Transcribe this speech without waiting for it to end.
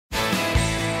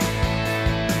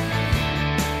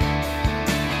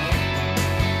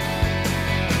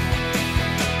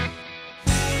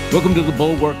Welcome to the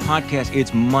Bulwark Podcast.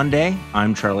 It's Monday.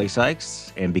 I'm Charlie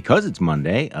Sykes. And because it's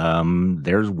Monday,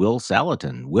 there's Will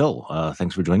Saletan. Will,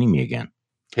 thanks for joining me again.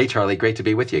 Hey, Charlie. Great to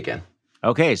be with you again.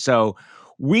 Okay, so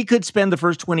we could spend the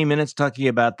first 20 minutes talking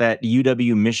about that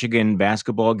UW-Michigan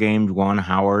basketball game. Juwan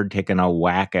Howard taking a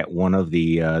whack at one of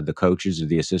the coaches or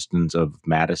the assistants of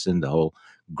Madison, the whole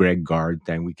Greg Gard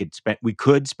thing. We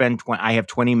could spend I have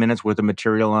 20 minutes worth of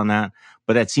material on that,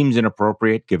 but that seems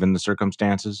inappropriate given the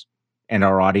circumstances and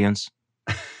our audience.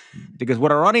 Because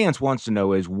what our audience wants to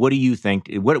know is, what do you think?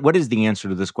 What is the answer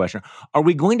to this question? Are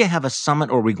we going to have a summit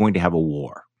or are we going to have a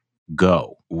war?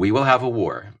 Go. We will have a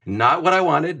war. Not what I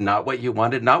wanted, not what you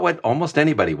wanted, not what almost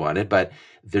anybody wanted, but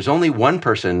there's only one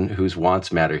person whose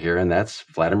wants matter here, and that's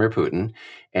Vladimir Putin.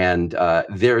 And at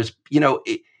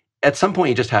some point,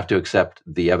 you just have to accept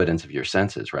the evidence of your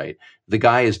senses, right? The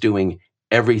guy is doing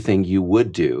everything you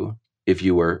would do if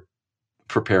you were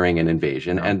preparing an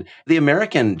invasion. No. And the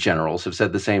American generals have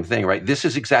said the same thing, right? This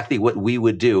is exactly what we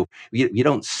would do. You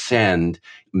don't send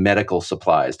medical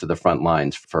supplies to the front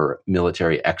lines for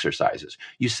military exercises.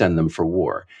 You send them for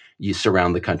war. You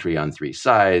surround the country on three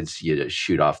sides. You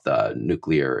shoot off the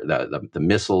nuclear, the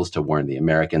missiles to warn the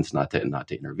Americans not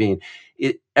to intervene.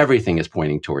 Everything is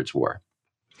pointing towards war.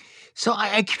 So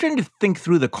I keep trying to think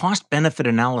through the cost-benefit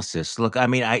analysis. Look, I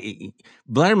mean,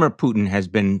 Vladimir Putin has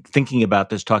been thinking about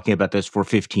this, talking about this for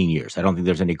 15 years. I don't think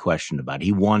there's any question about it.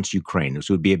 He wants Ukraine. This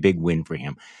would be a big win for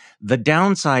him. The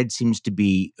downside seems to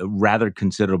be rather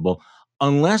considerable,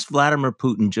 unless Vladimir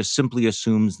Putin just simply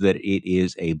assumes that it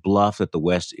is a bluff, that the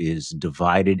West is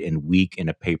divided and weak in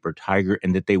a paper tiger,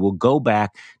 and that they will go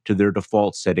back to their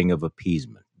default setting of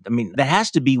appeasement. I mean, that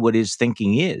has to be what his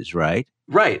thinking is, right?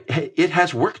 Right. It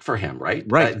has worked for him, right?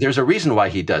 Right. There's a reason why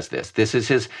he does this. This is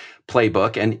his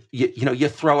playbook. And, you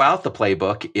throw out the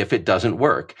playbook if it doesn't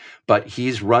work. But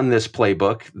he's run this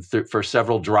playbook for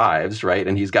several drives, right?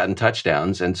 And he's gotten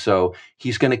touchdowns. And so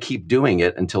he's going to keep doing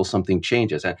it until something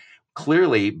changes. And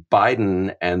clearly,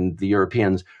 Biden and the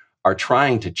Europeans are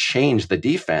trying to change the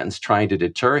defense, trying to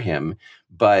deter him.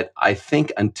 But I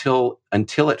think until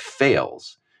it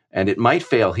fails, and it might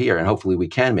fail here, and hopefully we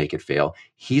can make it fail,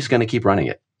 he's going to keep running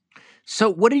it. So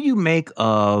what do you make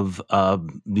of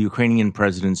the Ukrainian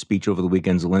president's speech over the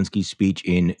weekend, Zelensky's speech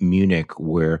in Munich,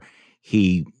 where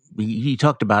he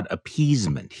talked about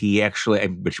appeasement? He actually,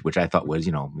 which I thought was,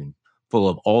 full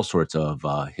of all sorts of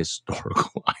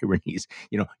historical ironies.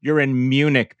 You're in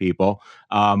Munich, people.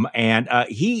 And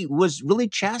he was really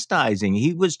chastising.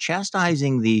 He was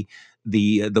chastising the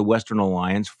Western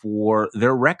Alliance for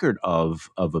their record of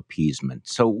appeasement.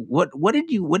 So what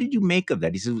did you make of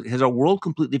that? He says, has our world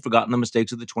completely forgotten the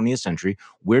mistakes of the 20th century?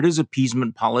 Where does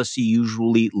appeasement policy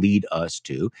usually lead us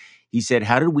to? He said,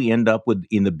 how did we end up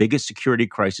in the biggest security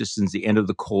crisis since the end of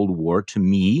the Cold War? To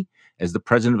me, as the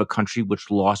president of a country which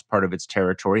lost part of its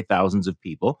territory, thousands of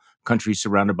people, country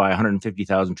surrounded by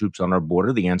 150,000 troops on our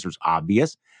border, the answer is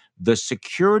obvious. The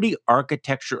security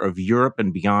architecture of Europe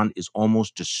and beyond is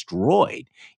almost destroyed.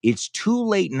 It's too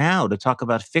late now to talk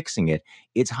about fixing it.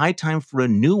 It's high time for a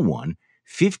new one.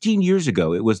 15 years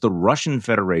ago, it was the Russian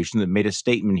Federation that made a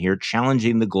statement here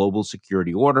challenging the global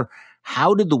security order.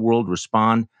 How did the world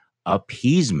respond?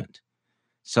 Appeasement.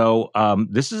 So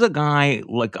this is a guy,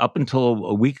 like up until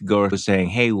a week ago, was saying,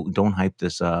 hey, don't hype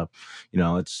this up.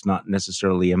 It's not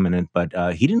necessarily imminent,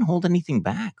 but he didn't hold anything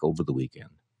back over the weekend.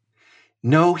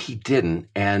 No, he didn't.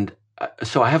 And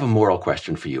so I have a moral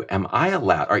question for you. Am I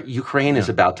allowed? Ukraine is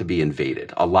about to be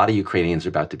invaded. A lot of Ukrainians are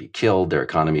about to be killed. Their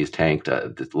economy is tanked.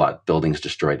 A lot of buildings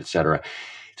destroyed, et cetera.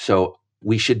 So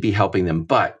we should be helping them.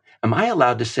 But am I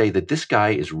allowed to say that this guy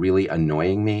is really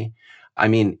annoying me? I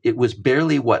mean, it was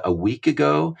barely, a week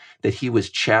ago that he was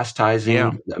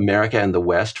chastising America and the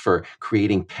West for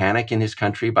creating panic in his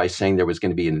country by saying there was going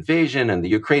to be an invasion and the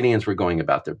Ukrainians were going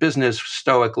about their business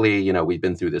stoically. We've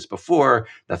been through this before.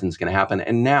 Nothing's going to happen.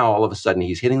 And now all of a sudden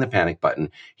he's hitting the panic button.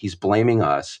 He's blaming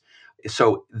us.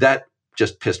 So that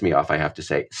just pissed me off, I have to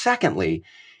say. Secondly,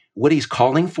 what he's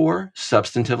calling for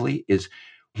substantively is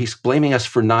he's blaming us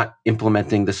for not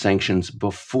implementing the sanctions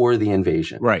before the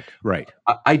invasion. Right.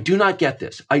 I do not get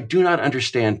this. I do not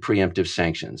understand preemptive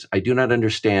sanctions. I do not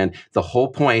understand the whole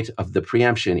point of the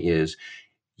preemption is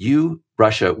you,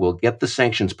 Russia, will get the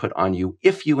sanctions put on you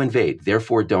if you invade.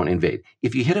 Therefore, don't invade.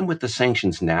 If you hit them with the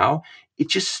sanctions now, it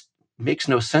just makes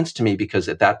no sense to me because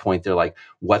at that point, they're like,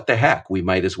 what the heck? We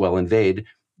might as well invade.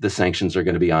 The sanctions are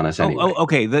going to be on us anyway.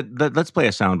 Okay. Let's play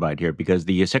a soundbite here because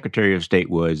the Secretary of State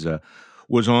was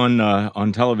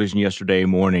on television yesterday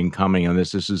morning commenting on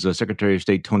this. This is Secretary of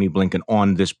State Tony Blinken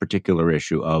on this particular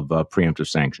issue of preemptive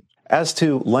sanctions. As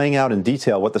to laying out in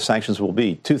detail what the sanctions will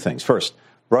be, two things. First,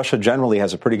 Russia generally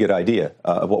has a pretty good idea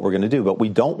of what we're going to do, but we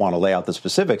don't want to lay out the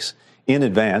specifics in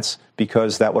advance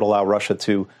because that would allow Russia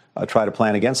to try to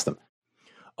plan against them.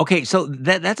 Okay, so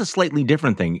that's a slightly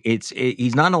different thing.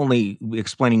 He's not only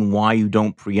explaining why you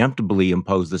don't preemptively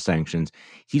impose the sanctions,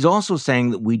 he's also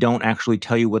saying that we don't actually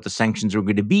tell you what the sanctions are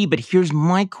going to be. But here's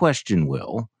my question,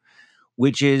 Will,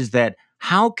 which is that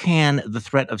how can the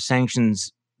threat of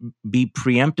sanctions be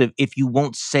preemptive if you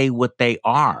won't say what they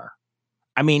are?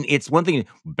 I mean, it's one thing,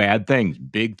 bad things,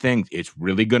 big things. It's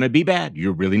really going to be bad.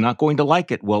 You're really not going to like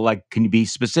it. Well, like, can you be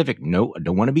specific? No, I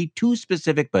don't want to be too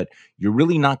specific, but you're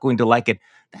really not going to like it.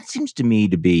 That seems to me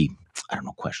to be, I don't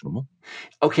know, questionable.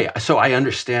 Okay, so I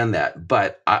understand that,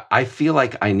 but I feel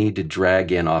like I need to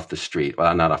drag in off the street,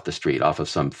 well, not off the street, off of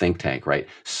some think tank, right?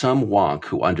 Some wonk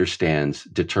who understands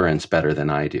deterrence better than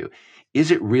I do.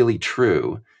 Is it really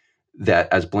true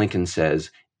that, as Blinken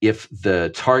says, if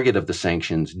the target of the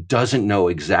sanctions doesn't know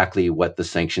exactly what the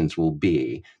sanctions will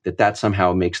be, that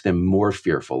somehow makes them more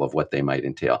fearful of what they might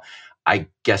entail? I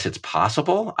guess it's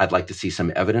possible. I'd like to see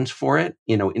some evidence for it.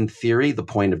 In theory, the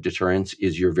point of deterrence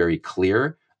is you're very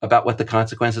clear about what the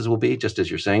consequences will be, just as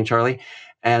you're saying, Charlie.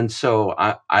 And so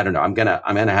I don't know. I'm gonna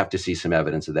have to see some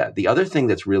evidence of that. The other thing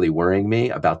that's really worrying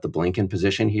me about the Blinken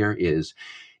position here is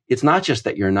it's not just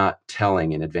that you're not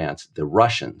telling in advance the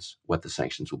Russians what the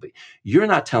sanctions will be. You're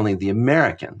not telling the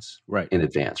Americans Right. in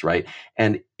advance, right?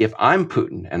 And if I'm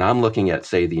Putin and I'm looking at,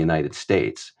 say, the United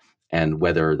States and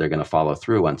whether they're going to follow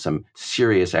through on some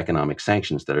serious economic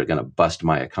sanctions that are going to bust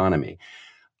my economy,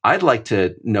 I'd like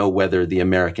to know whether the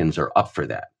Americans are up for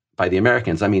that. By the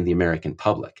Americans, I mean the American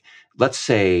public. Let's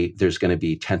say there's going to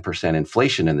be 10%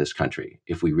 inflation in this country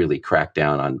if we really crack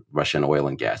down on Russian oil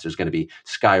and gas. There's going to be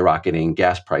skyrocketing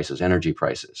gas prices, energy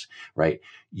prices, right?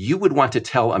 You would want to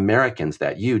tell Americans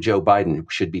that. You, Joe Biden,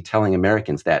 should be telling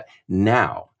Americans that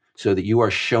now, so that you are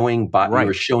showing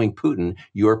Putin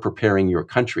you are preparing your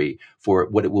country for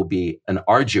what it will be an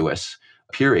arduous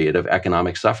period of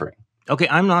economic suffering. Okay,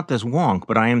 I'm not this wonk,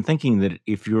 but I am thinking that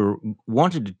if you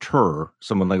want to deter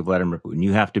someone like Vladimir Putin,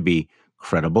 you have to be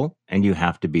credible and you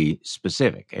have to be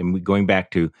specific. And going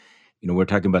back to, we're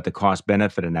talking about the cost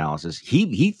benefit analysis.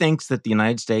 He thinks that the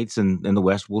United States and the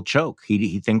West will choke.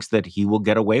 He thinks that he will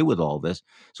get away with all this.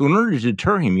 So in order to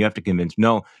deter him, you have to convince,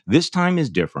 no, this time is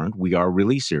different. We are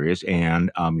really serious, and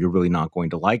you're really not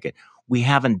going to like it. We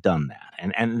haven't done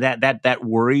that, and that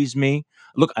worries me.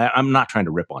 Look, I'm not trying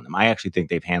to rip on them. I actually think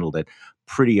they've handled it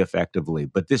pretty effectively,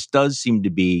 but this does seem to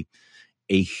be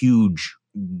a huge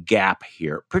gap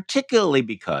here, particularly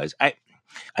because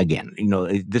again,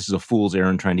 this is a fool's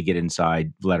errand trying to get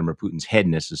inside Vladimir Putin's head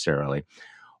necessarily.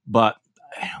 But,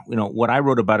 what I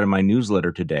wrote about in my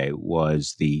newsletter today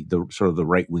was the sort of the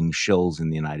right wing shills in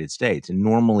the United States. And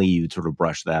normally you'd sort of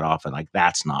brush that off and like,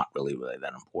 that's not really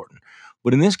that important.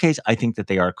 But in this case, I think that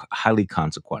they are highly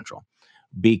consequential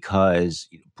because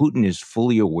Putin is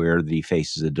fully aware that he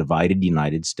faces a divided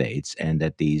United States and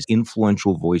that these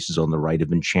influential voices on the right have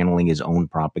been channeling his own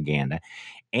propaganda.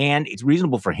 And it's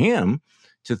reasonable for him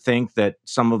to think that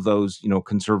some of those,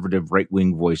 conservative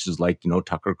right-wing voices like,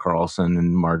 Tucker Carlson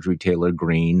and Marjorie Taylor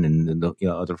Greene and the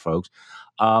other folks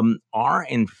are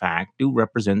in fact do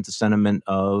represent the sentiment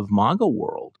of MAGA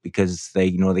world because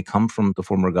they come from the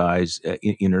former guy's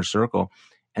inner circle.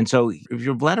 And so if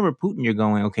you're Vladimir Putin, you're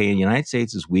going, okay, the United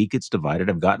States is weak, it's divided.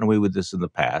 I've gotten away with this in the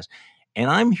past. And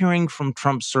I'm hearing from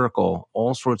Trump's circle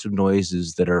all sorts of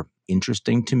noises that are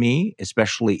interesting to me,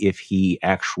 especially if he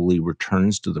actually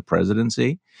returns to the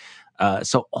presidency.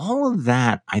 So all of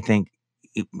that, I think,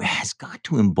 it has got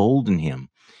to embolden him.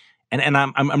 And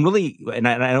I'm really, and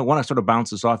I don't want to sort of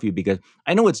bounce this off you because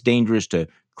I know it's dangerous to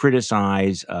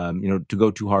criticize, to go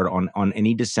too hard on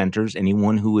any dissenters,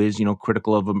 anyone who is,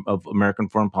 critical of American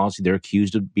foreign policy. They're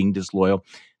accused of being disloyal.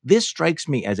 This strikes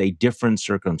me as a different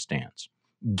circumstance.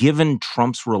 Given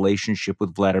Trump's relationship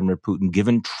with Vladimir Putin,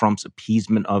 given Trump's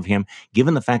appeasement of him,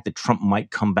 given the fact that Trump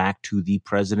might come back to the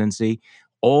presidency,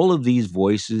 all of these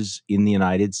voices in the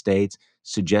United States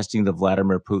suggesting to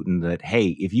Vladimir Putin that, hey,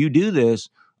 if you do this,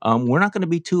 we're not going to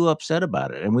be too upset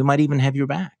about it, and we might even have your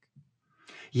back.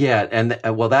 Yeah, and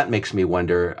well, that makes me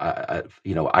wonder.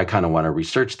 I kind of want to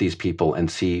research these people and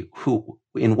see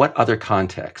in what other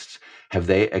contexts have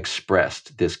they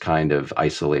expressed this kind of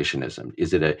isolationism?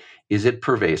 Is it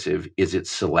pervasive? Is it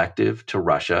selective to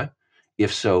Russia?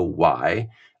 If so, why?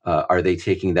 Are they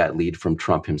taking that lead from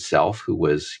Trump himself, who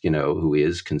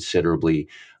is considerably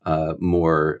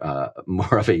more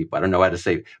of a, I don't know how to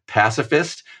say,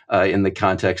 pacifist in the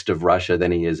context of Russia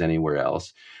than he is anywhere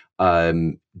else?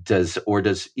 does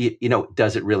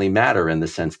it really matter in the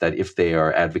sense that if they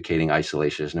are advocating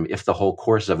isolationism, if the whole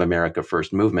course of America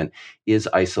First movement is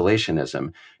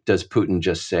isolationism, does Putin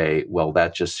just say, well,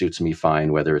 that just suits me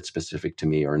fine, whether it's specific to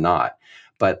me or not?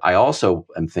 But I also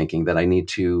am thinking that I need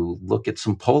to look at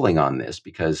some polling on this,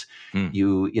 because Hmm.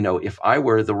 if I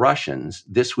were the Russians,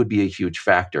 this would be a huge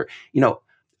factor.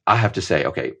 I have to say,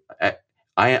 okay,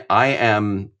 I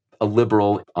am a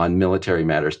liberal on military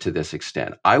matters to this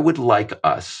extent. I would like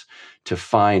us to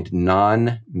find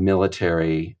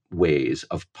non-military ways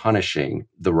of punishing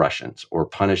the Russians or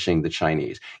punishing the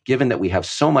Chinese, given that we have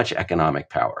so much economic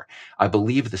power. I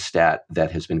believe the stat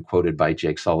that has been quoted by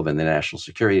Jake Sullivan, the National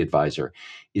Security Advisor,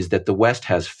 is that the West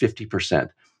has 50%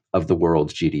 of the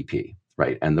world's GDP,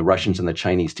 right? And the Russians and the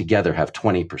Chinese together have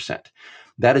 20%.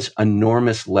 That is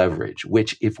enormous leverage,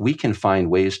 which if we can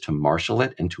find ways to marshal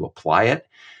it and to apply it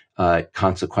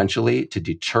consequentially to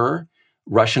deter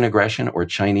Russian aggression or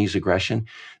Chinese aggression,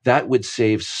 that would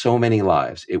save so many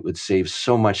lives. It would save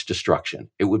so much destruction.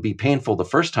 It would be painful the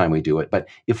first time we do it, but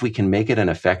if we can make it an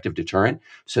effective deterrent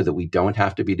so that we don't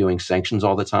have to be doing sanctions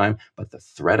all the time, but the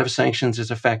threat of sanctions is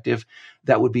effective,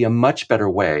 that would be a much better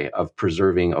way of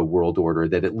preserving a world order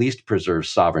that at least preserves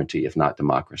sovereignty, if not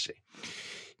democracy.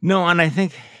 No, and I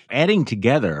think adding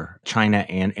together China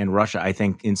and Russia, I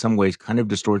think in some ways kind of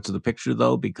distorts the picture,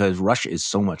 though, because Russia is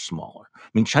so much smaller. I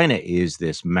mean, China is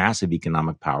this massive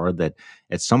economic power that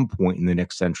at some point in the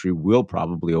next century will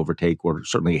probably overtake, or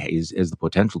certainly has the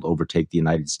potential to overtake the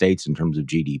United States in terms of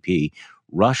GDP.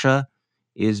 Russia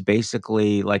is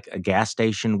basically like a gas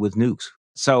station with nukes.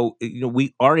 So,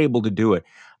 we are able to do it.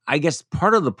 I guess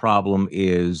part of the problem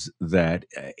is that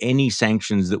any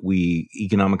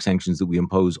economic sanctions that we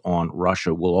impose on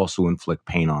Russia will also inflict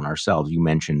pain on ourselves. You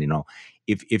mentioned,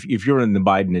 if you're in the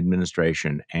Biden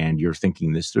administration and you're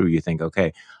thinking this through, you think,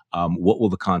 okay, what will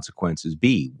the consequences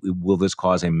be? Will this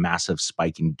cause a massive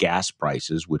spike in gas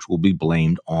prices, which will be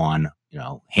blamed on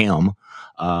him,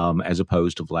 as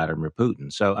opposed to Vladimir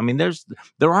Putin? So, I mean,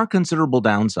 there are considerable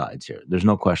downsides here. There's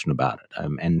no question about it,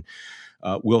 and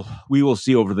we will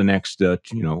see over the next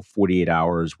 48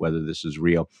 hours whether this is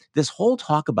real. This whole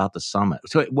talk about the summit.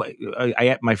 So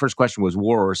my first question was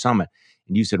war or summit,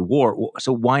 and you said war.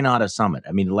 So why not a summit?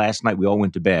 I mean, last night we all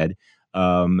went to bed,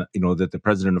 that the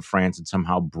president of France had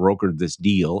somehow brokered this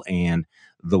deal, and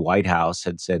the White House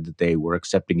had said that they were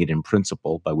accepting it in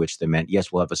principle, by which they meant,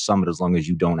 yes, we'll have a summit as long as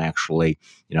you don't actually,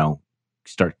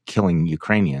 start killing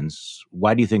Ukrainians.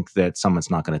 Why do you think that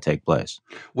summit's not going to take place?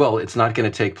 Well, it's not going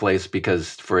to take place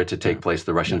because for it to Yeah. take place,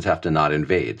 the Russians have to not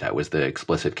invade. That was the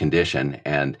explicit condition,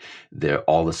 and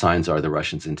all the signs are the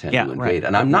Russians intend Yeah, to right. invade.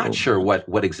 And I'm not sure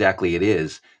what exactly it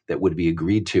is that would be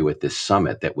agreed to at this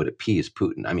summit that would appease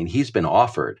Putin. I mean, he's been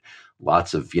offered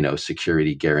lots of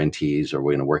security guarantees, or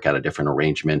we're going to work out a different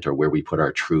arrangement, or where we put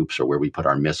our troops, or where we put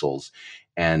our missiles.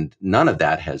 And none of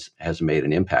that has made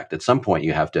an impact. At some point,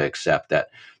 you have to accept that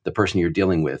the person you're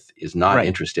dealing with is not Right.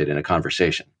 interested in a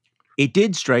conversation. It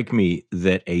did strike me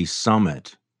that a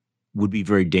summit would be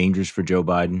very dangerous for Joe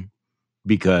Biden,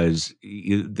 because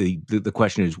the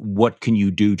question is, what can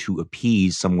you do to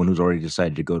appease someone who's already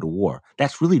decided to go to war?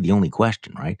 That's really the only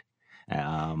question, right?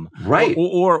 Right.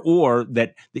 Or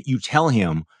that you tell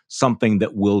him something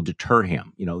that will deter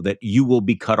him, that you will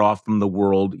be cut off from the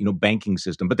world, banking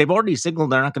system. But they've already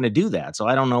signaled they're not going to do that. So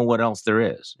I don't know what else there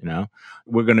is.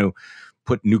 We're going to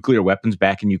put nuclear weapons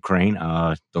back in Ukraine.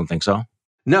 Don't think so.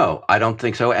 No, I don't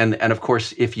think so. And of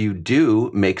course, if you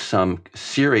do make some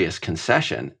serious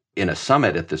concession in a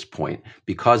summit at this point,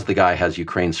 because the guy has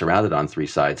Ukraine surrounded on three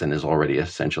sides and is already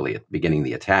essentially beginning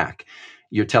the attack,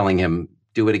 you're telling him,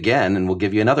 do it again, and we'll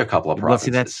give you another couple of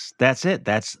provinces. Well, see, that's it.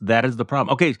 That is the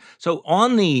problem. Okay, so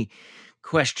on the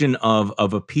question of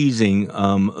appeasing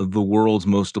the world's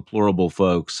most deplorable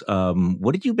folks,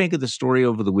 what did you make of the story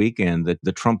over the weekend that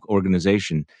the Trump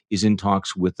organization is in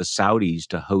talks with the Saudis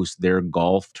to host their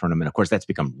golf tournament? Of course, that's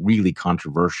become really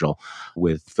controversial,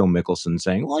 with Phil Mickelson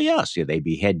saying, "Well, yes, yeah, they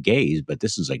behead gays, but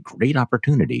this is a great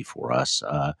opportunity for us."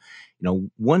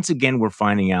 Once again, we're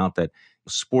finding out that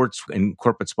sports and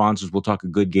corporate sponsors will talk a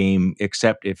good game,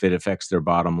 except if it affects their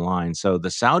bottom line. So the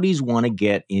Saudis want to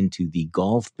get into the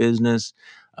golf business.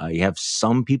 You have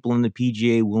some people in the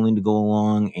PGA willing to go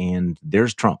along, and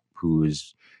there's Trump, who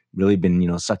has really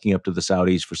been, sucking up to the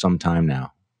Saudis for some time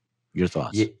now. Your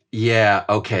thoughts? Yeah.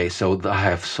 Okay. So I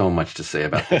have so much to say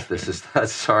about this. This is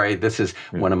sorry. This is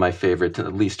one of my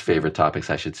least favorite topics,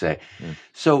 I should say. Yeah.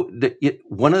 So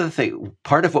one of the things,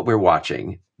 part of what we're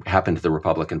watching happen to the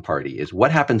Republican Party is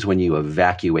what happens when you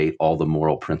evacuate all the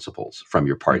moral principles from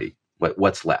your party.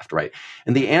 What's left, right?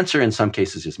 And the answer in some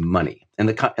cases is money. In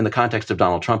the context of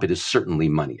Donald Trump, it is certainly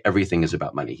money. Everything is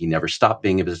about money. He never stopped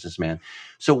being a businessman.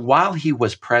 So while he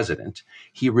was president,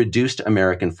 he reduced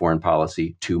American foreign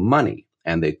policy to money.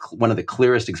 And one of the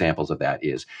clearest examples of that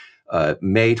is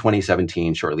May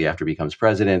 2017, shortly after he becomes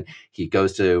president, he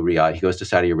goes to Riyadh, he goes to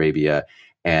Saudi Arabia,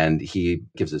 and he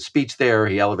gives a speech there.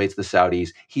 He elevates the Saudis.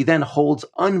 He then holds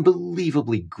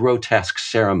unbelievably grotesque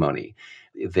ceremony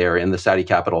there in the Saudi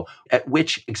capital, at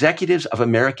which executives of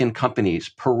American companies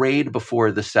parade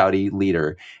before the Saudi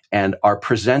leader and are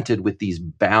presented with these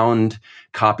bound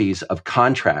copies of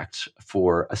contracts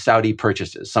for Saudi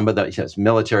purchases. Some of the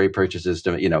military purchases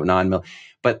to, non-military,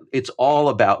 but it's all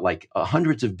about like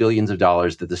hundreds of billions of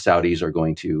dollars that the Saudis are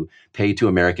going to pay to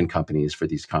American companies for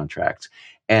these contracts.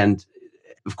 And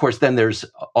of course, then there's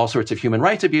all sorts of human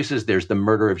rights abuses. There's the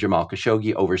murder of Jamal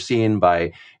Khashoggi overseen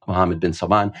by Mohammed bin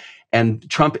Salman. And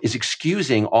Trump is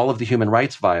excusing all of the human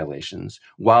rights violations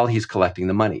while he's collecting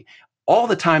the money. All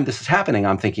the time this is happening,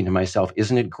 I'm thinking to myself,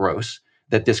 isn't it gross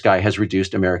that this guy has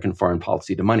reduced American foreign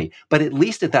policy to money? But at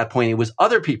least at that point, it was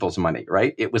other people's money,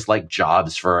 right? It was like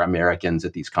jobs for Americans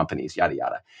at these companies, yada,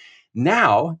 yada.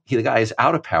 Now, the guy is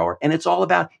out of power, and it's all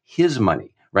about his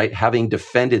money, right? Having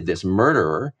defended this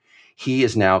murderer, he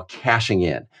is now cashing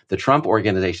in. The Trump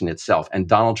organization itself, and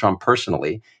Donald Trump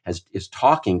personally, is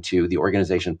talking to the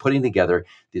organization, putting together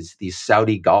these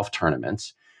Saudi golf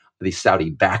tournaments, these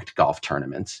Saudi-backed golf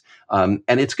tournaments, and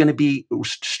it's going to be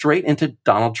straight into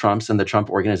Donald Trump's and the Trump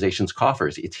organization's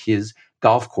coffers. It's his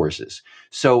golf courses.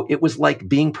 So it was like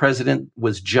being president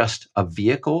was just a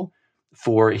vehicle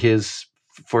for his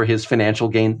financial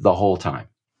gain the whole time.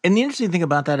 And the interesting thing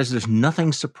about that is there's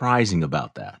nothing surprising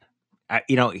about that.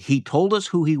 He told us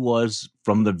who he was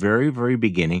from the very, very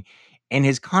beginning, and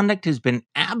his conduct has been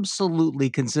absolutely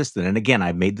consistent. And again,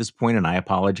 I made this point and I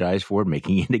apologize for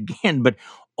making it again, but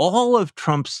all of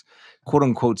Trump's quote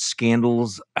unquote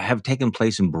scandals have taken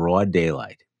place in broad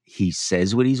daylight. He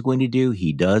says what he's going to do.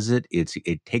 He does it.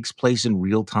 It takes place in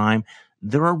real time.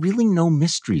 There are really no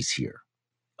mysteries here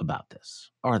about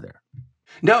this, are there?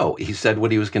 No, he said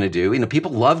what he was going to do.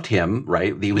 People loved him,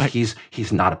 right?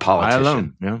 He's not a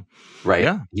politician. Yeah. Right.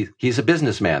 Yeah. He's a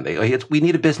businessman. We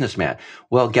need a businessman.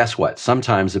 Well, guess what?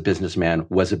 Sometimes a businessman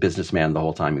was a businessman the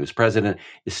whole time he was president,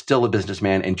 is still a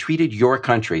businessman, and treated your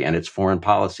country and its foreign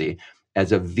policy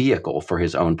as a vehicle for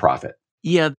his own profit.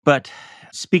 Yeah, but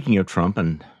speaking of Trump,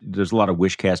 and there's a lot of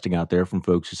wish casting out there from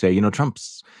folks who say,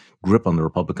 Trump's grip on the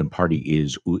Republican Party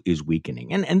is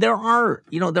weakening, and there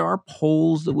are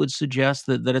polls that would suggest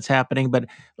that it's happening. But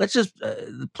let's just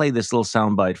play this little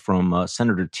soundbite from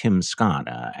Senator Tim Scott,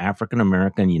 African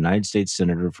American United States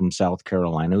Senator from South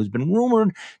Carolina, who's been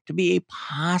rumored to be a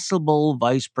possible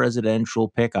vice presidential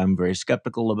pick. I'm very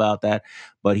skeptical about that,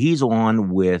 but he's on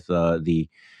with the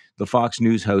Fox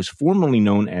News host formerly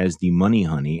known as the Money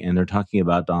Honey, and they're talking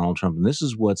about Donald Trump. And this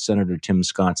is what Senator Tim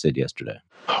Scott said yesterday.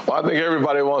 Well, I think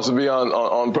everybody wants to be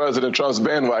on President Trump's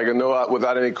bandwagon,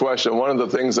 without any question. One of the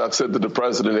things I've said to the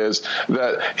president is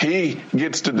that he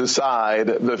gets to decide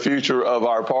the future of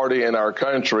our party and our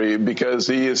country because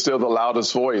he is still the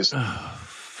loudest voice. Oh,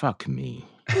 fuck me.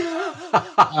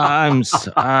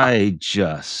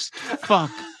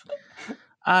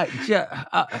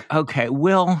 Okay,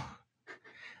 well...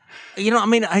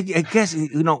 I guess,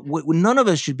 none of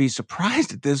us should be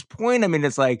surprised at this point.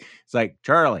 It's like,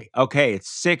 Charlie, okay, it's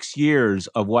 6 years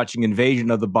of watching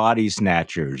Invasion of the Body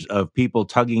Snatchers, of people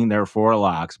tugging their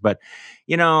forelocks. But,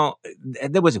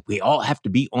 we all have to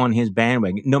be on his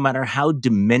bandwagon, no matter how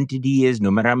demented he is, no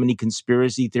matter how many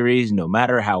conspiracy theories, no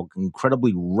matter how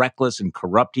incredibly reckless and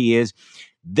corrupt he is.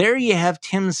 There you have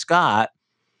Tim Scott,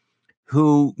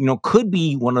 who, could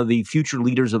be one of the future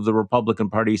leaders of the Republican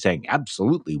Party, saying,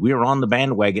 absolutely, we are on the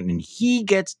bandwagon, and he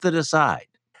gets to decide.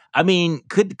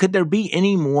 Could there be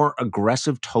any more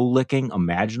aggressive toe-licking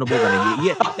imaginable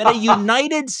than a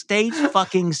United States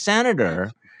fucking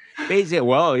senator basically,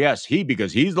 well, yes,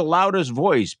 because he's the loudest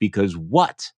voice, because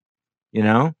what?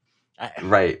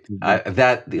 Right.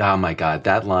 Oh my God,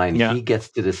 that line, yeah. He gets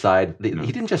to decide. He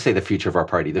didn't just say the future of our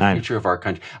party, the future of our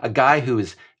country. A guy who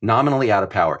is nominally out of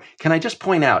power. Can I just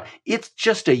point out, it's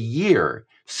just a year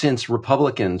since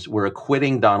Republicans were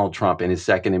acquitting Donald Trump in his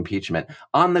second impeachment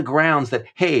on the grounds that,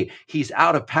 hey, he's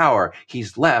out of power,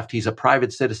 he's left, he's a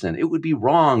private citizen. It would be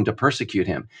wrong to persecute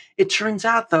him. It turns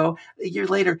out, though, a year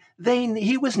later,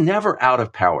 he was never out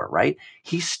of power, right?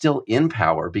 He's still in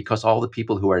power because all the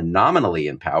people who are nominally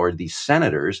in power, these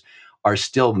senators, are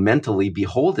still mentally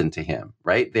beholden to him,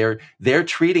 right? They're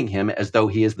treating him as though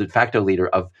he is the de facto leader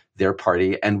of their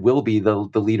party and will be the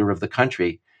leader of the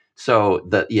country. So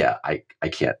I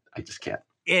just can't.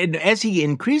 And as he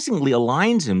increasingly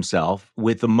aligns himself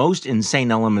with the most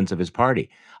insane elements of his party.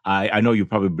 I know you've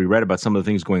probably read about some of the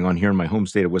things going on here in my home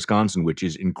state of Wisconsin, which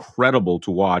is incredible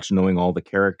to watch, knowing all the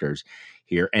characters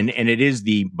here. And it is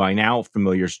the by now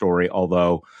familiar story,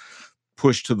 although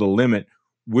pushed to the limit,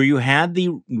 where you had the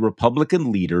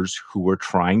Republican leaders who were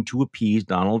trying to appease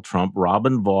Donald Trump.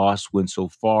 Robin Voss went so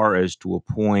far as to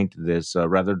appoint this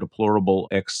rather deplorable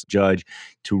ex-judge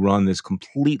to run this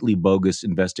completely bogus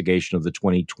investigation of the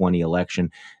 2020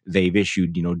 election. They've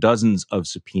issued, dozens of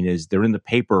subpoenas. They're in the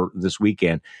paper this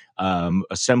weekend.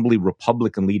 Assembly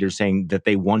Republican leaders saying that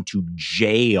they want to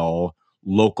jail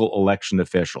local election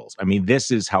officials. I mean, this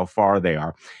is how far they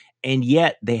are. And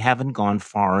yet they haven't gone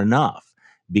far enough,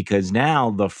 because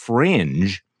now the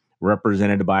fringe,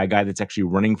 represented by a guy that's actually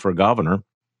running for governor,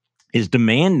 is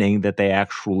demanding that they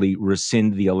actually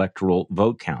rescind the electoral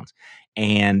vote counts.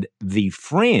 And the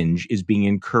fringe is being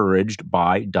encouraged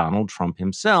by Donald Trump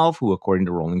himself, who, according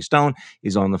to Rolling Stone,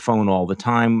 is on the phone all the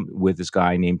time with this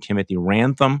guy named Timothy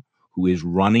Rantham, who is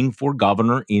running for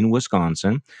governor in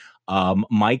Wisconsin.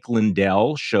 Mike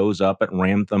Lindell shows up at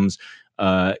Rantham's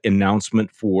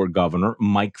announcement for governor.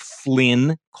 Mike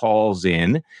Flynn calls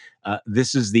in.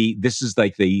 This is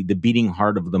like the beating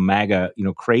heart of the MAGA,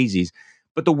 crazies.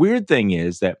 But the weird thing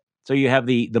is that, so you have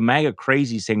the MAGA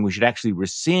crazies saying we should actually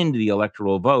rescind the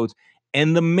electoral votes,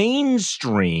 and the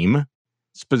mainstream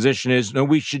position is no,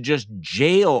 we should just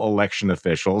jail election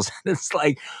officials. It's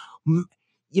like,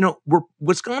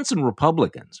 Wisconsin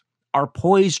Republicans are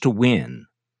poised to win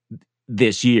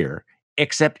this year,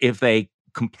 except if they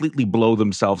completely blow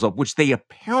themselves up, which they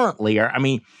apparently are. I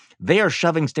mean, they are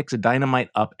shoving sticks of dynamite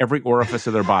up every orifice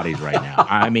of their bodies right now.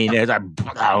 I mean, there's a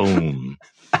boom,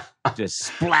 just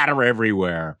splatter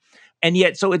everywhere. And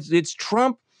yet, so it's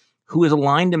Trump who has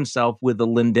aligned himself with the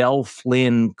Lindell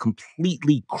Flynn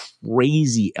completely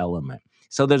crazy element.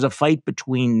 So there's a fight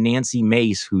between Nancy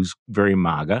Mace, who's very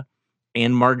MAGA,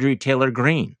 and Marjorie Taylor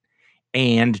Greene.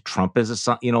 And Trump has,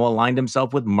 aligned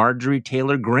himself with Marjorie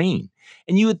Taylor Greene.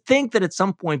 And you would think that at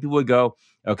some point people would go,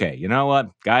 okay, you know what?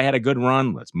 Guy had a good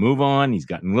run. Let's move on. He's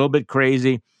gotten a little bit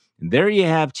crazy. And there you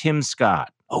have Tim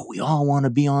Scott. Oh, we all want to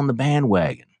be on the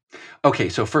bandwagon. Okay,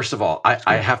 so first of all,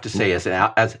 I have to say,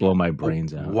 as blow my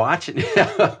brains out.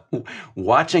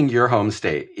 Watching your home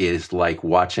state is like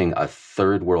watching a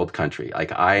third world country.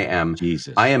 Like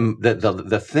Jesus. I am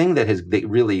the thing that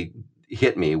really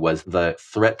hit me was the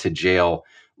threat to jail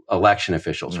election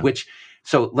officials, which.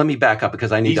 So let me back up,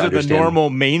 because I need to understand. These are the normal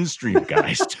mainstream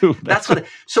guys too.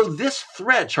 So this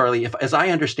threat, Charlie, as I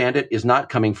understand it, is not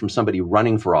coming from somebody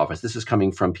running for office. This is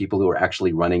coming from people who are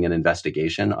actually running an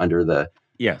investigation under the.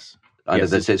 Yes.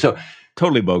 So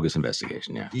totally bogus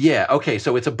investigation. Yeah. Yeah. Okay.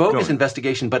 So it's a bogus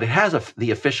investigation, but it has the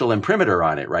official imprimatur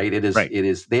on it, right? It is. Right. It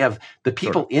is. They have the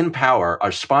people in power are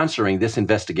sponsoring this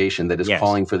investigation that is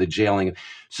calling for the jailing.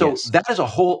 So that is a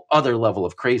whole other level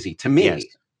of crazy to me.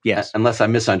 Yes. Unless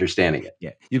I'm misunderstanding it.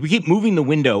 Yeah. We keep moving the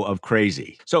window of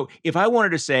crazy. So if I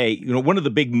wanted to say, one of the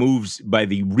big moves by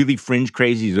the really fringe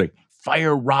crazies is like,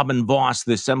 fire Robin Voss,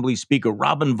 the assembly speaker.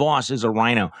 Robin Voss is a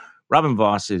rhino. Robin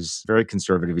Voss is very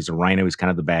conservative. He's a rhino. He's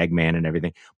kind of the bag man and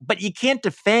everything. But you can't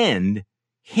defend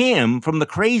him from the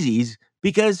crazies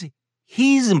because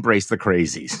he's embraced the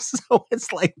crazies. So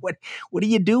it's like, what are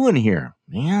you doing here,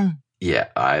 man? Yeah.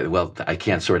 I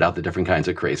can't sort out the different kinds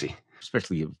of crazy.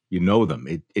 Especially if you know them,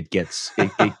 it gets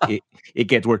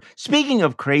worse. Speaking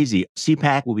of crazy,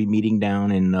 CPAC will be meeting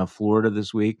down in Florida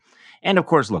this week, and of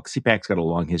course, look, CPAC's got a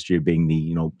long history of being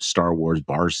the Star Wars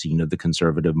bar scene of the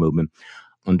conservative movement.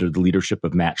 Under the leadership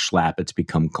of Matt Schlapp, it's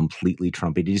become completely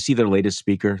Trumpy. Did you see their latest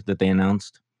speaker that they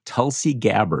announced? Tulsi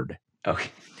Gabbard.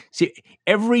 Okay. See,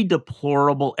 every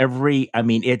deplorable,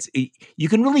 you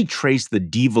can really trace the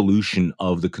devolution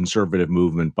of the conservative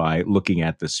movement by looking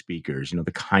at the speakers,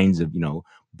 the kinds of,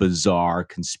 bizarre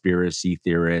conspiracy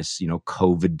theorists,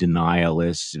 COVID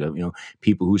denialists,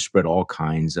 people who spread all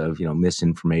kinds of,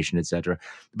 misinformation, et cetera.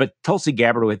 But Tulsi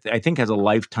Gabbard, I think, has a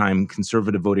lifetime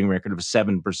conservative voting record of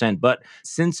 7%. But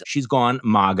since she's gone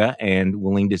MAGA and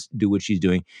willing to do what she's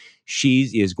doing, she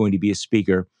is going to be a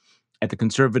speaker at the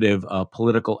Conservative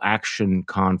Political Action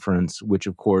Conference, which,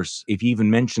 of course, if you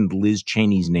even mentioned Liz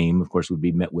Cheney's name, of course, would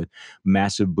be met with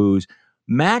massive boos.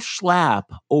 Matt Schlapp,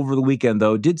 over the weekend,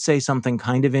 though, did say something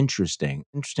kind of interesting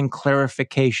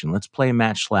clarification. Let's play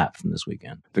Matt Schlapp from this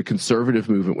weekend. The conservative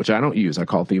movement, which I don't use, I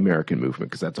call it the American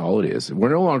movement, because that's all it is. We're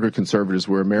no longer conservatives.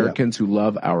 We're Americans who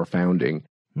love our founding.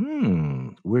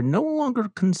 We're no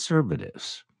longer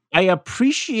conservatives. I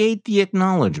appreciate the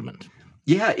acknowledgement.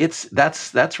 Yeah,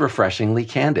 that's refreshingly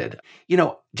candid.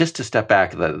 just to step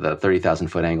back, the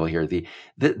 30,000-foot angle here,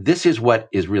 this is what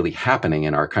is really happening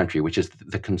in our country, which is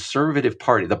the conservative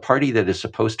party, the party that is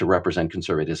supposed to represent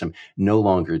conservatism, no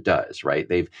longer does, right?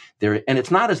 And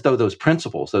it's not as though those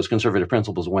conservative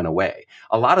principles went away.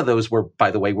 A lot of those were,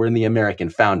 by the way, were in the American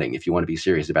founding, if you want to be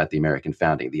serious about the American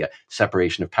founding, the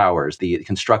separation of powers, the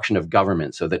construction of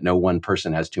government so that no one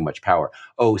person has too much power.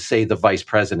 Oh, say the vice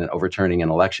president overturning an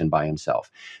election by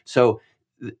himself. So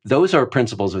those are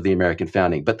principles of the American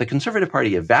founding, but the Conservative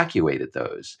Party evacuated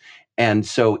those. And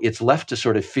so it's left to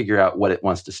sort of figure out what it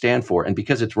wants to stand for. And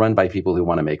because it's run by people who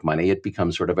want to make money, it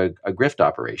becomes sort of a grift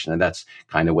operation. And that's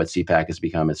kind of what CPAC has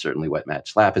become. It's certainly what Matt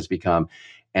Schlapp has become.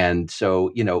 And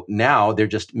so, now they're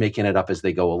just making it up as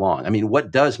they go along. I mean, what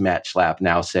does Matt Schlapp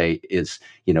now say is,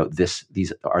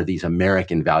 these are these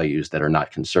American values that are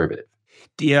not conservative?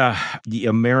 Yeah, the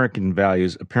American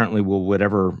values apparently will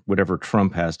whatever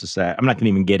Trump has to say. I'm not going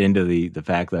to even get into the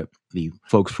fact that the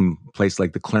folks from a place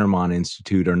like the Claremont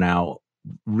Institute are now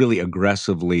really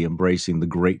aggressively embracing the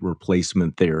great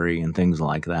replacement theory and things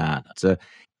like that.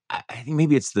 I think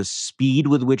maybe it's the speed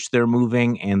with which they're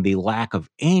moving and the lack of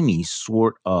any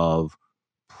sort of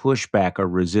pushback or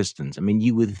resistance. I mean,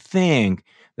 you would think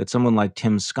that someone like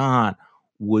Tim Scott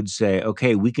would say,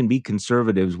 okay, we can be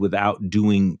conservatives without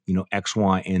doing, X,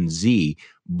 Y, and Z,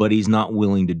 but he's not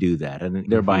willing to do that. And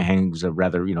thereby hangs a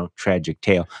rather, tragic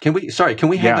tale. Can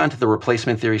we hang on to the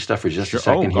replacement theory stuff for just a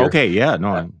second here? Okay. Yeah.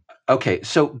 No. Okay,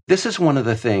 so this is one of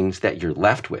the things that you're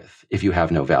left with if you have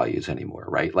no values anymore,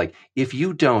 right? Like if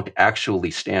you don't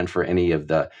actually stand for any of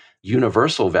the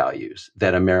universal values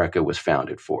that America was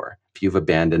founded for, if you've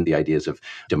abandoned the ideas of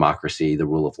democracy, the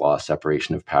rule of law,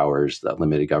 separation of powers, the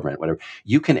limited government, whatever,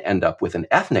 you can end up with an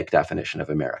ethnic definition of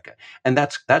America. And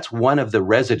that's one of the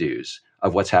residues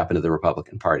of what's happened to the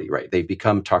Republican Party, right? They've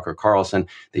become Tucker Carlson.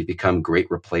 They've become great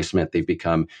replacement.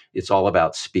 It's all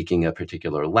about speaking a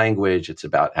particular language. It's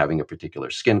about having a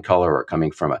particular skin color or coming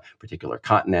from a particular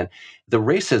continent. The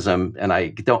racism, and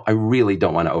I really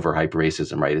don't want to overhype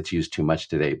racism, right? It's used too much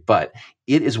today, but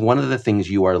it is one of the things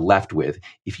you are left with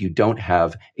if you don't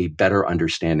have a better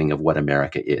understanding of what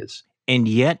America is. And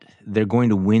yet they're going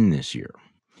to win this year.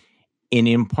 And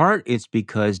in part, it's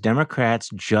because Democrats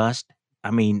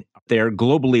they're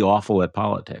globally awful at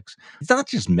politics. It's not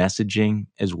just messaging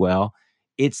as well.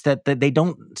 It's that they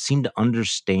don't seem to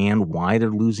understand why they're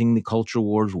losing the culture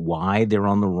wars, why they're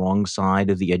on the wrong side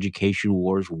of the education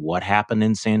wars, what happened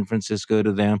in San Francisco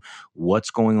to them,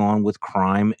 what's going on with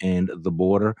crime and the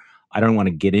border. I don't want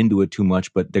to get into it too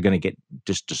much, but they're going to get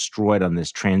just destroyed on this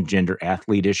transgender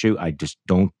athlete issue. I just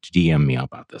don't DM me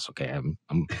about this. Okay.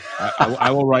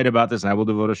 I will write about this and I will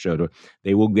devote a show to it.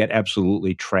 They will get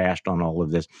absolutely trashed on all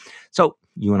of this. So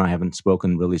you and I haven't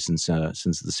spoken really since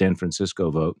the San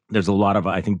Francisco vote. There's a lot of,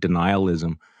 I think,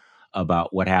 denialism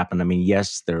about what happened. I mean,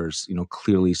 yes, there's,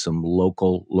 clearly some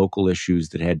local issues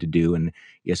that had to do. And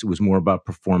yes, it was more about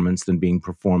performance than being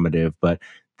performative, but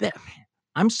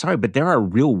I'm sorry, but there are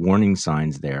real warning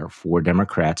signs there for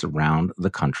Democrats around the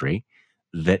country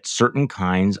that certain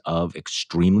kinds of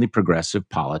extremely progressive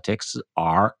politics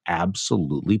are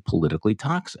absolutely politically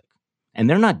toxic. And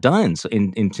they're not done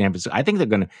in San Francisco. I think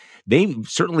there's at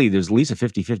least a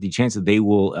 50-50 chance that they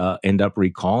will end up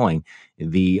recalling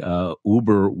the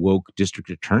uber woke district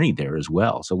attorney there as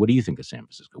well. So what do you think of San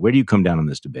Francisco? Where do you come down on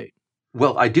this debate?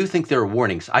 Well, I do think there are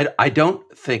warnings. I don't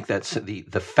think that's the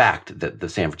fact that the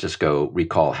San Francisco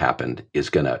recall happened is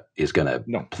gonna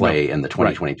play in the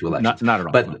 2022 elections. Not at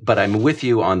all. But I'm with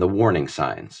you on the warning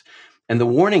signs. And the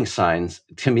warning signs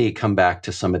to me come back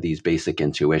to some of these basic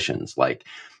intuitions, like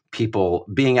people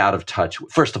being out of touch.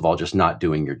 First of all, just not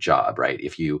doing your job, right?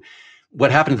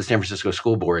 What happened to the San Francisco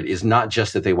School Board is not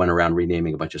just that they went around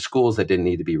renaming a bunch of schools that didn't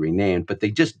need to be renamed, but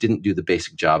they just didn't do the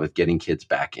basic job of getting kids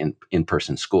back in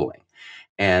in-person schooling.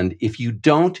 And if you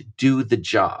don't do the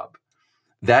job,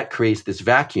 that creates this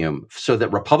vacuum so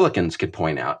that Republicans could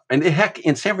point out. And heck,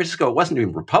 in San Francisco, it wasn't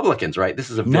even Republicans, right? This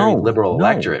is a very liberal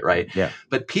electorate, right? Yeah.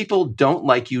 But people don't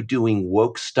like you doing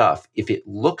woke stuff if it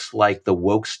looks like the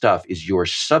woke stuff is your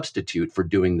substitute for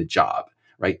doing the job,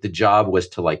 right? The job was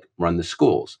to run the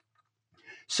schools.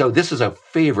 So this is a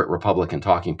favorite Republican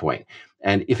talking point.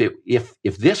 And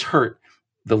if this hurt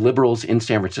the liberals in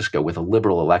San Francisco with a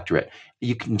liberal electorate,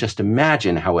 you can just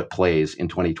imagine how it plays in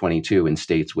 2022 in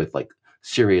states with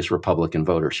serious Republican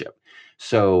votership.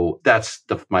 So that's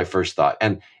my first thought.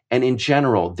 And in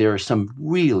general, there are some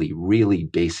really, really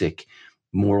basic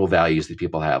moral values that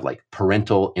people have, like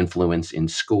parental influence in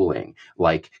schooling,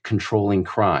 like controlling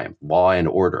crime, law and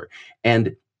order.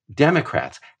 And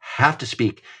Democrats have to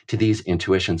speak to these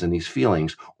intuitions and these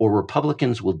feelings, or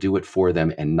Republicans will do it for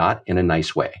them, and not in a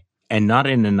nice way. and not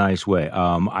in a nice way.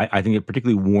 I think it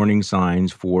particularly warning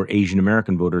signs for Asian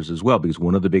American voters as well, because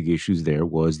one of the big issues there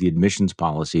was the admissions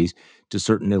policies to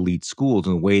certain elite schools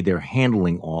and the way they're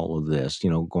handling all of this,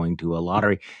 going to a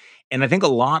lottery. And I think a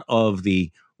lot of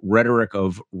the rhetoric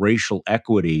of racial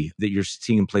equity that you're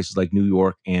seeing in places like New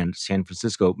York and San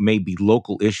Francisco may be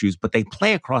local issues, but they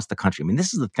play across the country. I mean,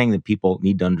 this is the thing that people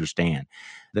need to understand,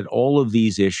 that all of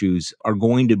these issues are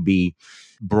going to be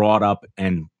brought up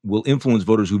and will influence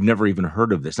voters who've never even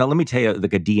heard of this. Now, let me tell you,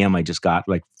 like a DM I just got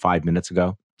like 5 minutes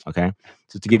ago. Okay.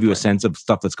 So to give you a sense of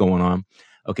stuff that's going on.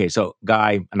 Okay. So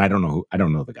guy, and I don't know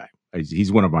the guy.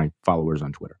 He's one of my followers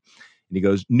on Twitter. And he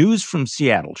goes, news from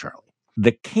Seattle, Charlie.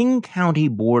 The King County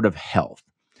Board of Health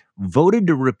voted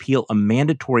to repeal a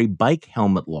mandatory bike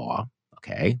helmet law.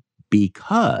 Okay.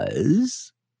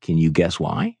 Because, can you guess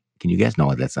why? Can you guess?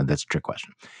 No, that's a trick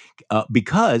question.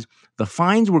 Because the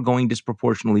fines were going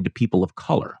disproportionately to people of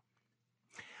color.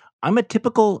 I'm a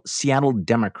typical Seattle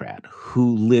Democrat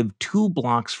who lived 2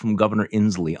 blocks from Governor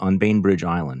Inslee on Bainbridge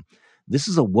Island. This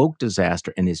is a woke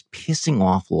disaster and is pissing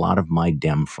off a lot of my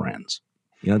Dem friends.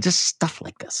 Just stuff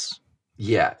like this.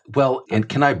 Yeah. Well, and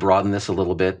can I broaden this a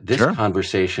little bit? This Sure.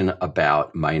 conversation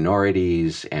about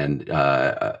minorities and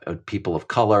people of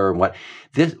color,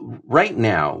 right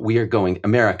now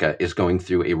America is going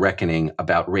through a reckoning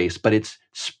about race, but it's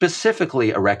specifically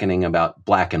a reckoning about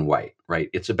black and white, right?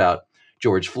 It's about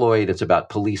George Floyd, it's about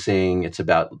policing, it's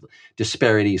about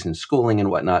disparities in schooling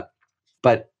and whatnot.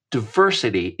 But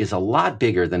diversity is a lot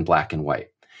bigger than black and white.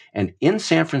 And in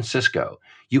San Francisco,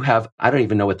 you have, I don't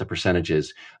even know what the percentage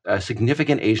is, a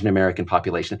significant Asian American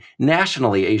population.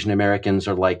 Nationally, Asian Americans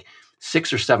are like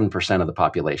 6 or 7% of the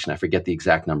population. I forget the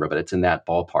exact number, but it's in that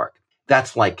ballpark.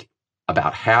 That's like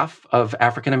about half of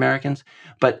African Americans.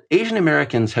 But Asian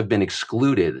Americans have been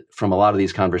excluded from a lot of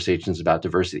these conversations about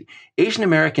diversity. Asian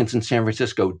Americans in San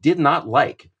Francisco did not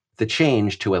like the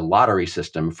change to a lottery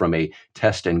system from a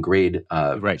test and grade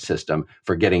system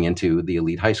for getting into the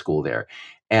elite high school there.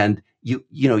 And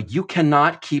you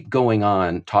cannot keep going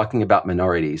on talking about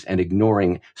minorities and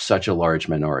ignoring such a large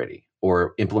minority,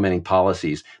 or implementing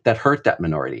policies that hurt that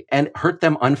minority and hurt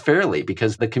them unfairly,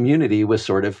 because the community was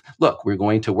sort of, look, we're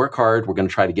going to work hard. We're going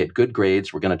to try to get good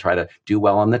grades. We're going to try to do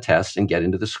well on the tests and get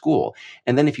into the school.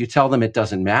 And then if you tell them it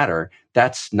doesn't matter,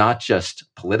 that's not just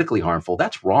politically harmful,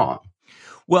 that's wrong.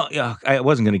 Well, yeah, I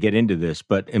wasn't going to get into this,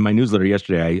 but in my newsletter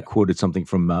yesterday, I quoted something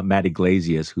from Matt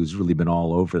Iglesias, who's really been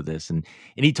all over this. And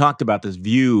he talked about this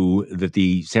view that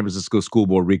the San Francisco School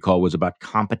Board recall was about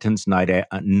competence,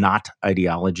 not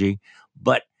ideology.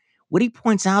 But what he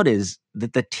points out is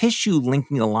that the tissue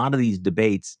linking a lot of these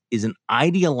debates is an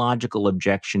ideological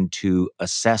objection to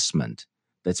assessment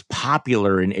that's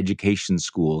popular in education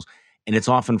schools. And it's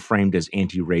often framed as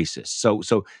anti-racist.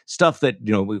 So stuff that,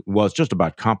 it's just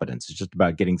about competence. It's just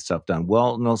about getting stuff done.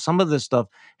 Well, no, some of this stuff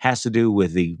has to do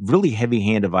with the really heavy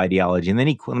hand of ideology. And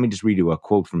then let me just read you a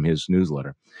quote from his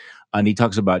newsletter. And he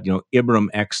talks about, Ibram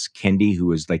X. Kendi,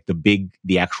 who is like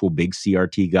the actual big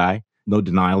CRT guy. No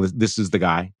denial. This is the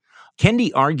guy.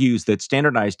 Kendi argues that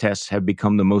standardized tests have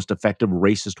become the most effective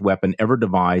racist weapon ever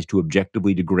devised to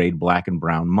objectively degrade black and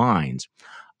brown minds.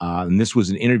 And this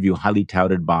was an interview highly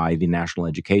touted by the National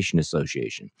Education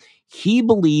Association. He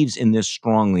believes in this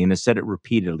strongly and has said it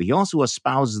repeatedly. He also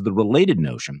espouses the related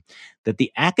notion that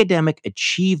the academic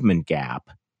achievement gap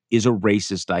is a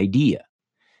racist idea.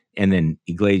 And then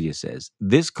Iglesias says,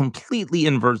 this completely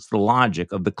inverts the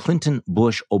logic of the Clinton,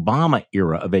 Bush, Obama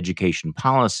era of education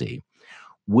policy,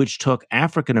 which took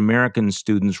African American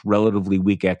students' relatively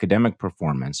weak academic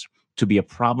performance to be a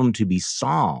problem to be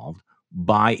solved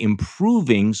by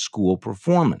improving school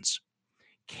performance.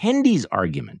 Kendi's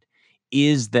argument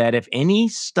is that if any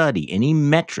study, any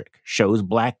metric shows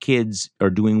black kids are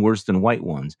doing worse than white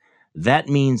ones, that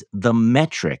means the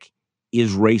metric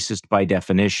is racist by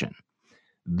definition.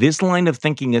 This line of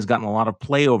thinking has gotten a lot of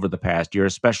play over the past year,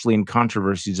 especially in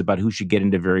controversies about who should get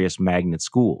into various magnet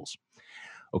schools.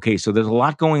 Okay, so there's a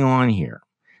lot going on here.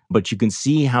 But you can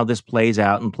see how this plays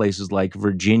out in places like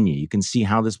Virginia. You can see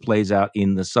how this plays out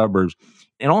in the suburbs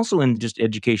and also in just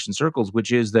education circles,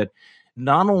 which is that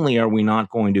not only are we not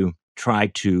going to try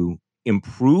to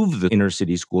improve the inner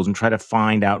city schools and try to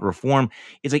find out reform,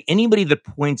 it's like anybody that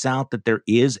points out that there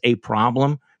is a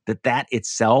problem, that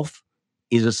itself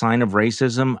is a sign of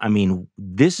racism. I mean,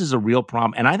 this is a real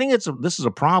problem. And I think this is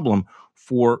a problem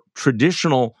for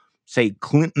traditional, say,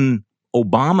 Clinton,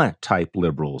 Obama type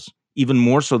liberals, even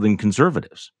more so than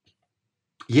conservatives.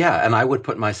 Yeah, and I would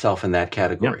put myself in that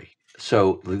category. Yeah.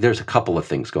 So there's a couple of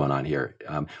things going on here.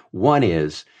 One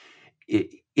is, in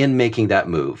in making that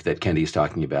move that Kennedy's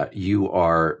talking about, you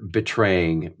are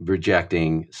betraying,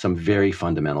 rejecting some very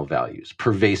fundamental values,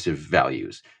 pervasive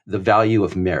values, the value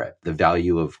of merit, the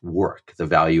value of work, the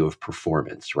value of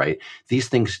performance, right? These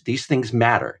things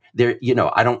matter.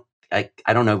 I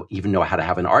don't even know how to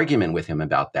have an argument with him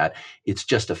about that. It's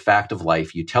just a fact of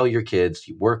life. You tell your kids,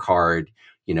 you work hard,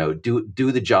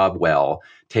 do the job well,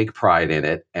 take pride in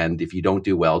it, and if you don't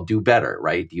do well, do better,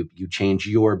 right? You change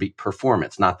your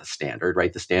performance, not the standard,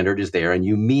 right? The standard is there, and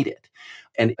you meet it.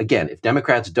 And again, if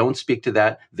Democrats don't speak to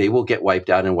that, they will get wiped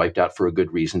out, and wiped out for a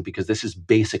good reason, because this is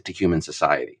basic to human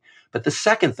society. But the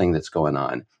second thing that's going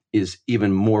on is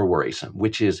even more worrisome,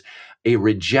 which is a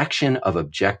rejection of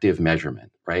objective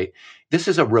measurement, right? This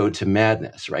is a road to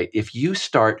madness, right? If you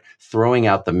start throwing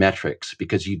out the metrics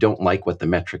because you don't like what the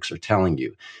metrics are telling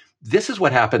you, this is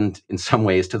what happened in some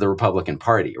ways to the Republican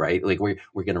Party, right? Like we're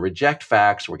going to reject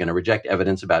facts. We're going to reject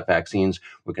evidence about vaccines.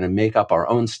 We're going to make up our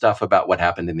own stuff about what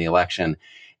happened in the election.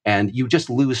 And you just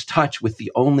lose touch with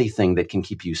the only thing that can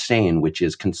keep you sane, which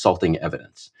is consulting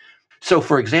evidence. So,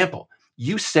 for example,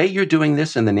 you say you're doing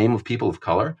this in the name of people of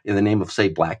color, in the name of, say,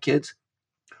 Black kids.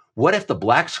 What if the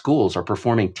Black schools are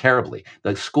performing terribly?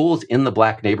 The schools in the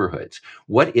Black neighborhoods.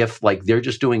 What if they're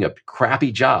just doing a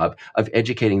crappy job of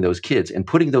educating those kids and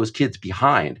putting those kids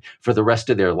behind for the rest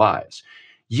of their lives?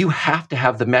 You have to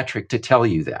have the metric to tell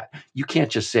you that. You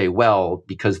can't just say, well,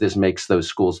 because this makes those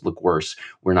schools look worse,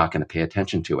 we're not going to pay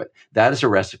attention to it. That is a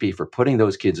recipe for putting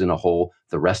those kids in a hole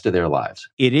the rest of their lives.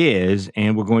 It is,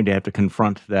 and we're going to have to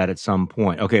confront that at some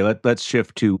point. Okay, let's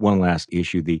shift to one last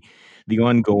issue, the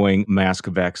ongoing mask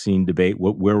vaccine debate,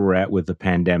 where we're at with the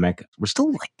pandemic. We're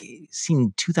still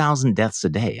seeing 2,000 deaths a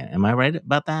day. Am I right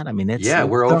about that? I mean,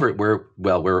 we're over.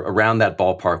 We're around that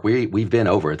ballpark. We've been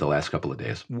over it the last couple of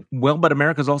days. Well, but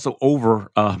America's also over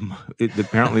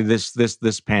apparently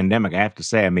this pandemic. I have to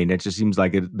say, I mean, it just seems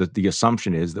like the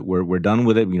assumption is that we're done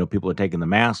with it. People are taking the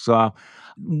masks off.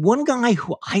 One guy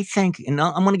who I think, and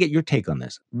I'm going to get your take on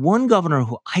this, one governor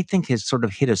who I think has sort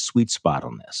of hit a sweet spot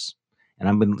on this, and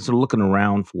I've been sort of looking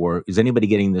around for, is anybody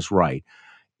getting this right,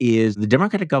 is the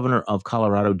Democratic governor of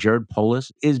Colorado, Jared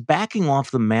Polis, is backing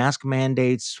off the mask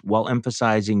mandates while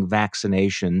emphasizing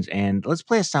vaccinations. And let's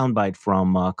play a soundbite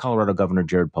from Colorado Governor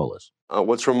Jared Polis.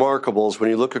 What's remarkable is when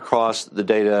you look across the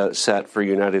data set for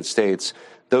United States,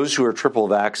 those who are triple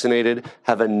vaccinated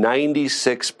have a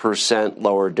 96%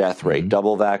 lower death rate,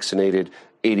 double vaccinated,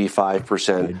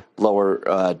 85%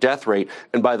 lower death rate.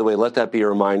 And by the way, let that be a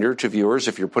reminder to viewers,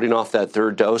 if you're putting off that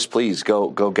third dose, please go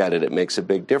get it. It makes a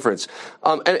big difference.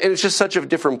 And it's just such a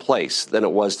different place than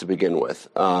it was to begin with.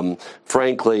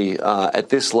 Frankly, at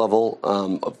this level,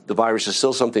 the virus is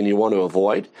still something you want to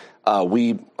avoid.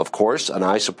 We, of course, and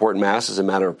I support masks as a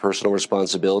matter of personal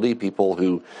responsibility. People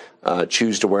who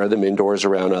choose to wear them indoors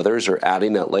around others are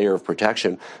adding that layer of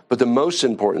protection. But the most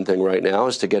important thing right now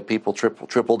is to get people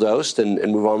triple dosed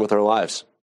and move on with our lives.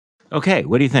 Okay,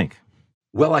 what do you think?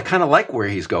 Well, I kind of like where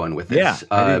he's going with this.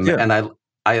 Yeah, and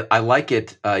I like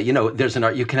it.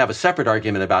 You can have a separate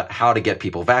argument about how to get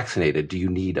people vaccinated. Do you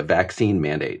need a vaccine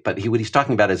mandate? But what he's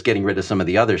talking about is getting rid of some of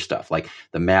the other stuff, like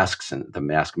the masks and the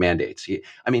mask mandates.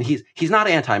 He's not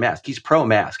anti-mask. He's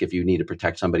pro-mask if you need to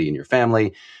protect somebody in your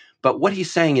family. But what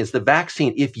he's saying is the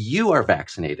vaccine, if you are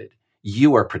vaccinated,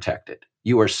 you are protected.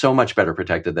 You are so much better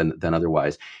protected than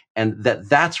otherwise. And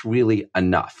that's really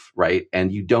enough, right?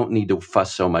 And you don't need to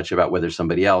fuss so much about whether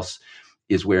somebody else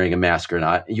is wearing a mask or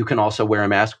not. You can also wear a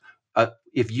mask.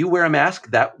 If you wear a mask,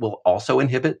 that will also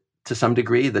inhibit to some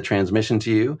degree the transmission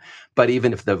to you. But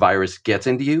even if the virus gets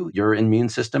into you, your immune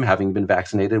system, having been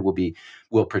vaccinated,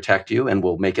 will protect you and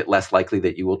will make it less likely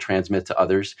that you will transmit to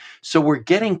others. So we're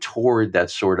getting toward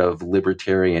that sort of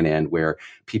libertarian end where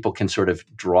people can sort of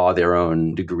draw their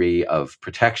own degree of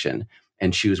protection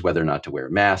and choose whether or not to wear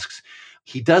masks.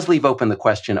 He does leave open the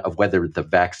question of whether the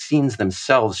vaccines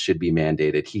themselves should be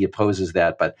mandated. He opposes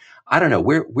that, but I don't know.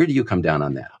 Where do you come down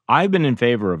on that? I've been in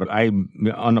favor of it. I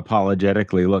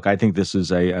unapologetically, look, I think this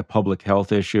is a public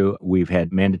health issue. We've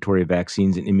had mandatory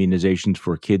vaccines and immunizations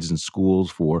for kids in schools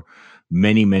for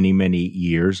many, many, many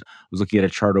years. I was looking at a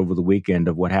chart over the weekend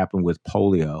of what happened with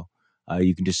polio.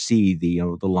 You can just see the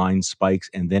line spikes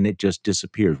and then it just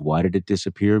disappears. Why did it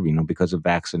disappear? Because of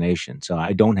vaccination. So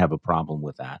I don't have a problem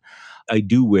with that. I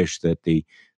do wish that the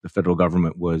federal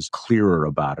government was clearer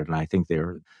about it, and I think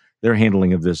their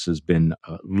handling of this has been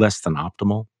less than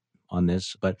optimal on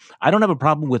this. But I don't have a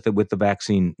problem with the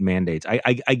vaccine mandates.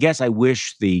 I guess I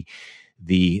wish the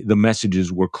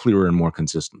messages were clearer and more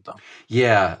consistent, though.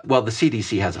 Yeah. Well, the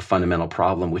CDC has a fundamental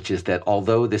problem, which is that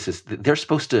although they're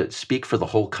supposed to speak for the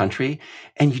whole country,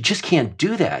 and you just can't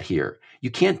do that here. You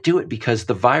can't do it because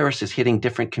the virus is hitting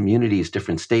different communities,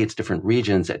 different states, different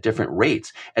regions at different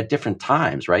rates at different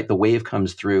times, right? The wave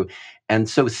comes through. And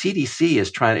so CDC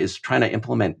is trying to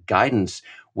implement guidance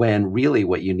when really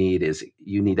what you need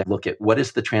to look at what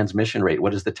is the transmission rate,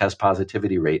 what is the test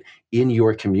positivity rate in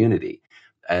your community,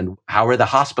 and how are the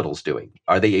hospitals doing?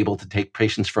 Are they able to take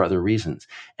patients for other reasons?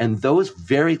 And those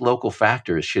very local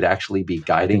factors should actually be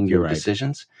guiding your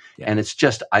decisions. Yeah. And it's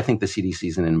just, I think the CDC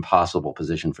is in an impossible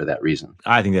position for that reason.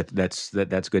 I think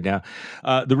that's good. Now,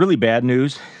 the really bad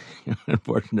news,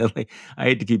 unfortunately, I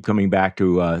hate to keep coming back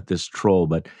to this troll,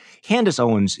 but Candace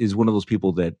Owens is one of those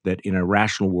people that in a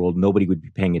rational world nobody would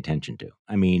be paying attention to.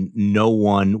 I mean, no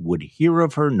one would hear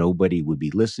of her, nobody would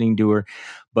be listening to her.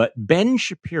 But Ben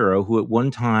Shapiro, who at one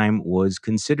time was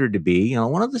considered to be,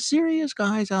 one of the serious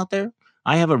guys out there,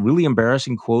 I have a really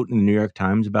embarrassing quote in the New York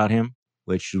Times about him,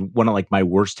 which is one of like my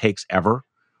worst takes ever,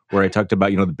 where I talked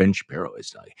about, the Ben Shapiro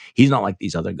is he's not like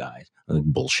these other guys. Like,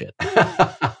 bullshit.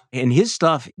 And his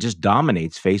stuff just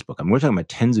dominates Facebook. I mean, we're talking about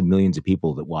tens of millions of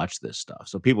people that watch this stuff.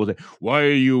 So people say, why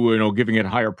are you, giving it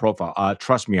higher profile?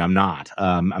 Trust me, I'm not.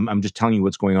 I'm just telling you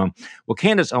what's going on. Well,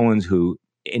 Candace Owens,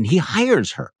 and he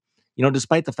hires her,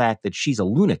 despite the fact that she's a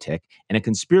lunatic and a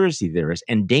conspiracy theorist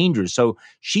and dangerous. So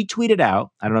she tweeted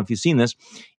out, I don't know if you've seen this,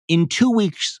 in 2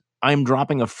 weeks, I'm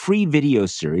dropping a free video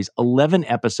series, 11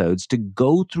 episodes, to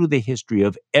go through the history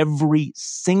of every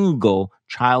single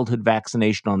childhood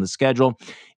vaccination on the schedule.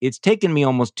 It's taken me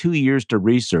almost 2 years to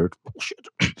research. Bullshit.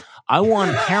 I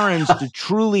want parents to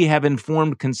truly have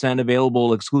informed consent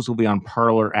available exclusively on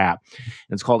Parler app.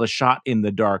 It's called A Shot in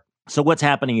the Dark. So what's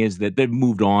happening is that they've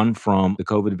moved on from the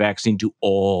COVID vaccine to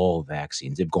all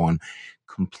vaccines. They've gone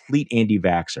complete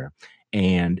anti-vaxxer.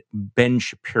 And Ben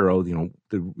Shapiro, the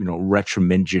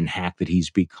retromension hack that he's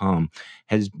become,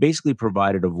 has basically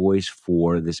provided a voice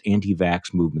for this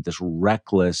anti-vax movement, this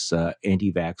reckless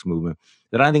anti-vax movement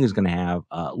that I think is going to have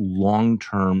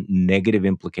long-term negative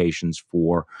implications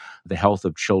for the health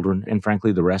of children and,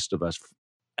 frankly, the rest of us,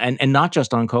 and not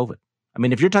just on COVID. I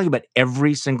mean, if you're talking about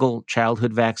every single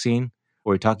childhood vaccine,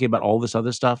 or you're talking about all this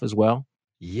other stuff as well.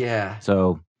 Yeah.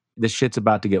 So this shit's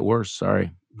about to get worse.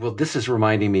 Sorry. Well, this is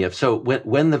reminding me of, so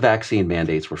when the vaccine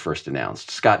mandates were first announced,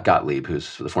 Scott Gottlieb,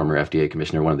 who's the former FDA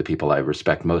commissioner, one of the people I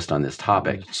respect most on this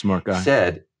topic, smart guy,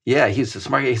 said, yeah, he's a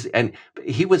smart guy. And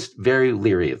he was very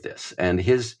leery of this. And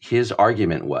his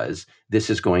argument was, this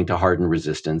is going to harden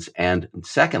resistance. And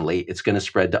secondly, it's going to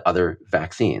spread to other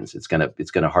vaccines. It's going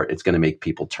to make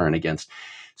people turn against.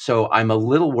 So I'm a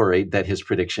little worried that his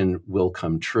prediction will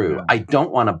come true. Yeah. I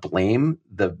don't want to blame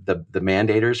the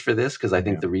mandators for this, because I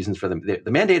think the reasons for them,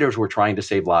 the mandators were trying to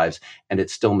save lives, and it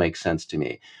still makes sense to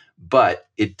me. But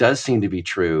it does seem to be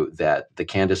true that the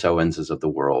Candace Owenses of the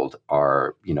world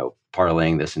are,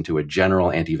 parlaying this into a general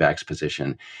anti-vax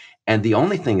position. And the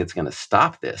only thing that's going to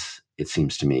stop this, it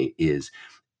seems to me, is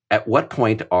at what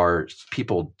point are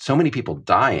so many people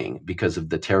dying because of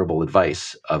the terrible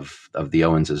advice of the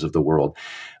Owenses of the world,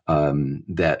 and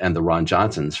the Ron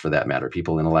Johnsons, for that matter,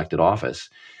 people in elected office,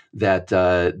 that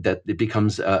it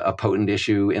becomes a potent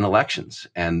issue in elections.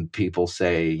 And people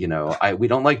say, we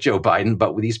don't like Joe Biden,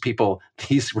 but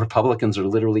these Republicans are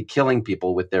literally killing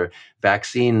people with their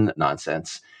vaccine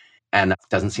nonsense. And it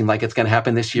doesn't seem like it's going to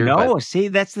happen this year. No, see,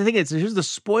 that's the thing. Here's the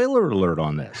spoiler alert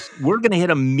on this. We're going to hit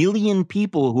 1 million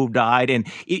people who've died. And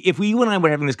if you and I were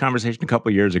having this conversation a couple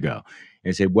of years ago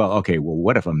and said, well,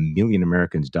 what if 1 million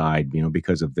Americans died,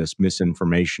 because of this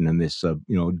misinformation and this,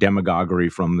 demagoguery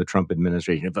from the Trump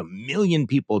administration? If 1 million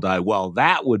people die, well,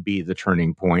 that would be the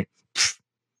turning point. Pfft,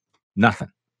 nothing,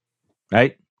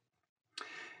 right?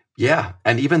 Yeah,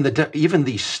 and even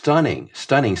the stunning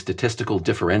statistical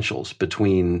differentials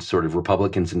between sort of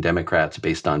Republicans and Democrats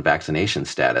based on vaccination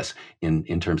status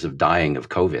in terms of dying of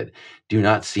COVID do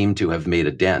not seem to have made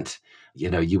a dent.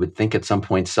 You would think at some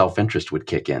point self-interest would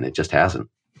kick in. It just hasn't.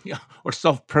 Yeah, or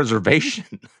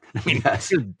self-preservation. I mean, yes.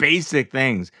 Just basic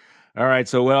things. All right,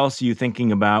 so what else are you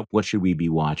thinking about? What should we be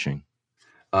watching?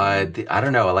 I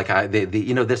don't know. Like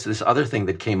this other thing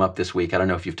that came up this week. I don't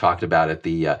know if you've talked about it.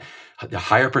 The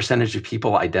higher percentage of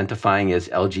people identifying as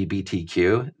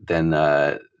LGBTQ than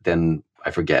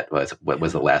I forget what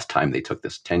was the last time they took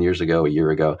this, 10 years ago, a year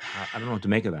ago. I don't know what to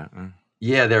make of that.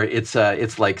 Yeah,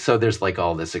 it's like, so there's like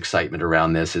all this excitement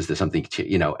around this. Is there something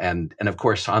and of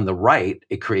course on the right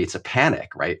it creates a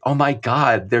panic, right? Oh my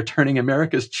God, they're turning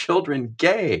America's children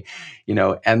gay,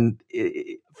 and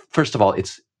first of all,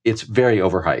 it's very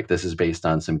overhyped. This is based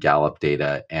on some Gallup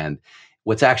data. And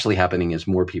what's actually happening is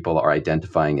more people are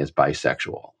identifying as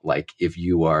bisexual. Like if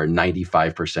you are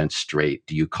 95% straight,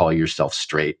 do you call yourself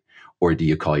straight or do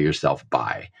you call yourself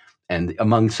bi? And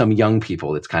among some young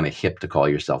people, it's kind of hip to call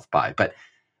yourself bi. But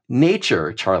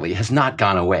nature, Charlie, has not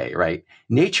gone away, right?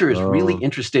 Nature is really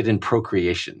interested in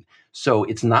procreation. So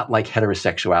it's not like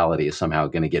heterosexuality is somehow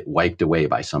going to get wiped away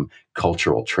by some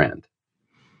cultural trend.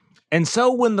 And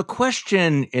so when the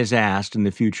question is asked in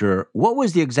the future, what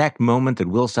was the exact moment that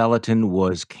Will Saletan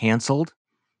was canceled?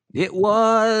 It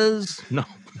was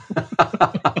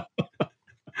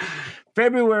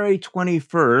February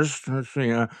 21st. Let's see.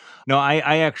 No,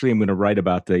 I actually am going to write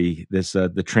about the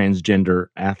transgender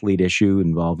athlete issue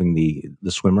involving the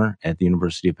swimmer at the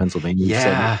University of Pennsylvania.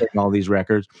 Yeah. Setting all these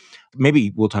records.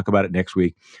 Maybe we'll talk about it next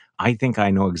week. I think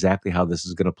I know exactly how this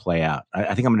is going to play out.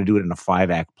 I think I'm going to do it in a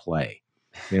 5-act play.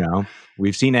 You know,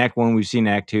 we've seen Act 1, we've seen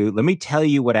Act 2. Let me tell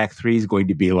you what Act 3 is going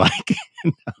to be like.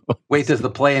 Wait, does the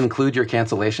play include your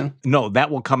cancellation? No,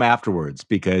 that will come afterwards,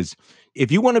 because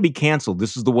if you want to be canceled,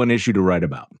 this is the one issue to write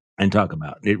about and talk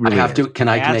about. It really I have is. to. Can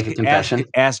I make a confession?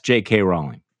 Ask J.K.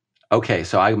 Rowling. Okay,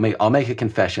 so I'll make a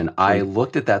confession. I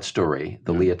looked at that story,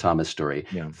 the Leah Thomas story,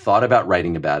 Yeah. thought about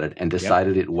writing about it, and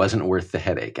decided it wasn't worth the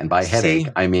headache. And by headache,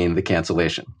 I mean the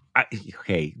cancellation.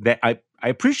 I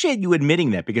appreciate you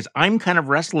admitting that, because I'm kind of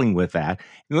wrestling with that.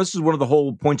 And this is one of the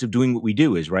whole points of doing what we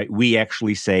do is, right, we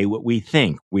actually say what we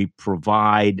think. We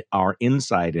provide our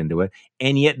insight into it.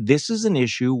 And yet this is an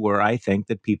issue where I think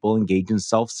that people engage in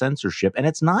self-censorship, and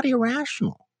it's not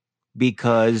irrational,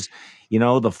 because, you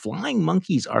know, the flying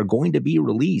monkeys are going to be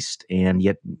released. And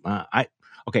yet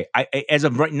as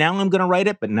of right now, I'm going to write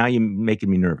it, but now you're making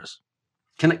me nervous.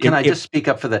 Can I just speak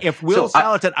up for that? If Will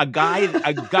Saletan, a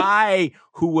guy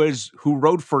who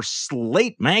wrote for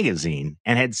Slate magazine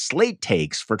and had Slate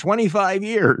takes for 25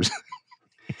 years,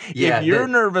 if you're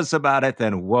nervous about it,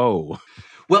 then whoa.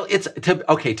 Well,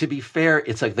 to be fair,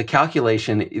 it's like the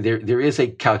calculation, there is a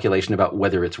calculation about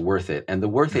whether it's worth it. And the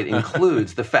worth it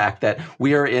includes the fact that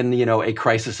we are in, a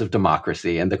crisis of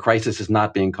democracy, and the crisis is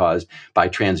not being caused by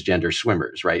transgender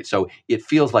swimmers, right? So it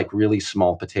feels like really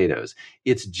small potatoes.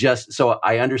 It's just, so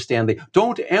I understand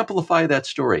don't amplify that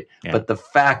story. Yeah. But the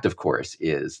fact, of course,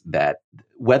 is that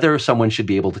whether someone should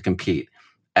be able to compete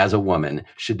as a woman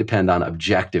should depend on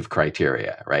objective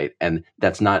criteria, right? And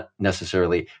that's not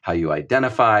necessarily how you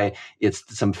identify. It's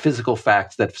some physical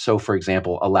facts that, for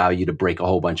example, allow you to break a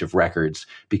whole bunch of records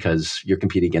because you're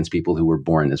competing against people who were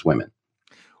born as women.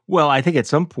 Well, I think at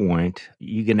some point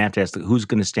you're going to have to ask who's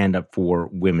going to stand up for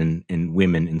women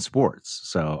in sports.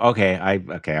 So, I'm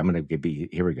going to be,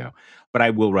 here we go. But I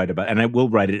will write about, and I will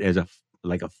write it as a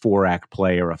 4-act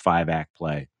play or a 5-act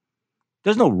play.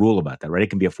 There's no rule about that, right? It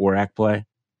can be a 4-act play.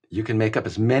 You can make up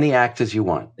as many acts as you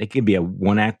want. It can be a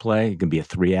 1-act play. It can be a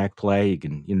 3-act play. You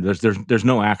can, there's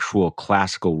no actual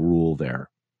classical rule there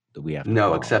that we have to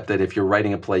follow. Except that if you're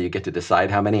writing a play, you get to decide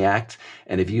how many acts.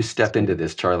 And if you step into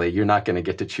this, Charlie, you're not going to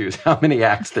get to choose how many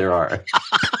acts there are.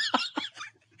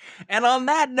 And on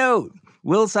that note,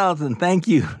 Will Saletan, thank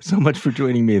you so much for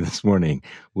joining me this morning.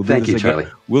 Thank you, Charlie.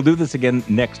 We'll do this again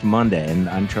next Monday. And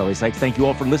I'm Charlie Sykes. Thank you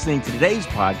all for listening to today's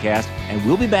podcast. And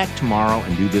we'll be back tomorrow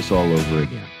and do this all over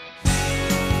again.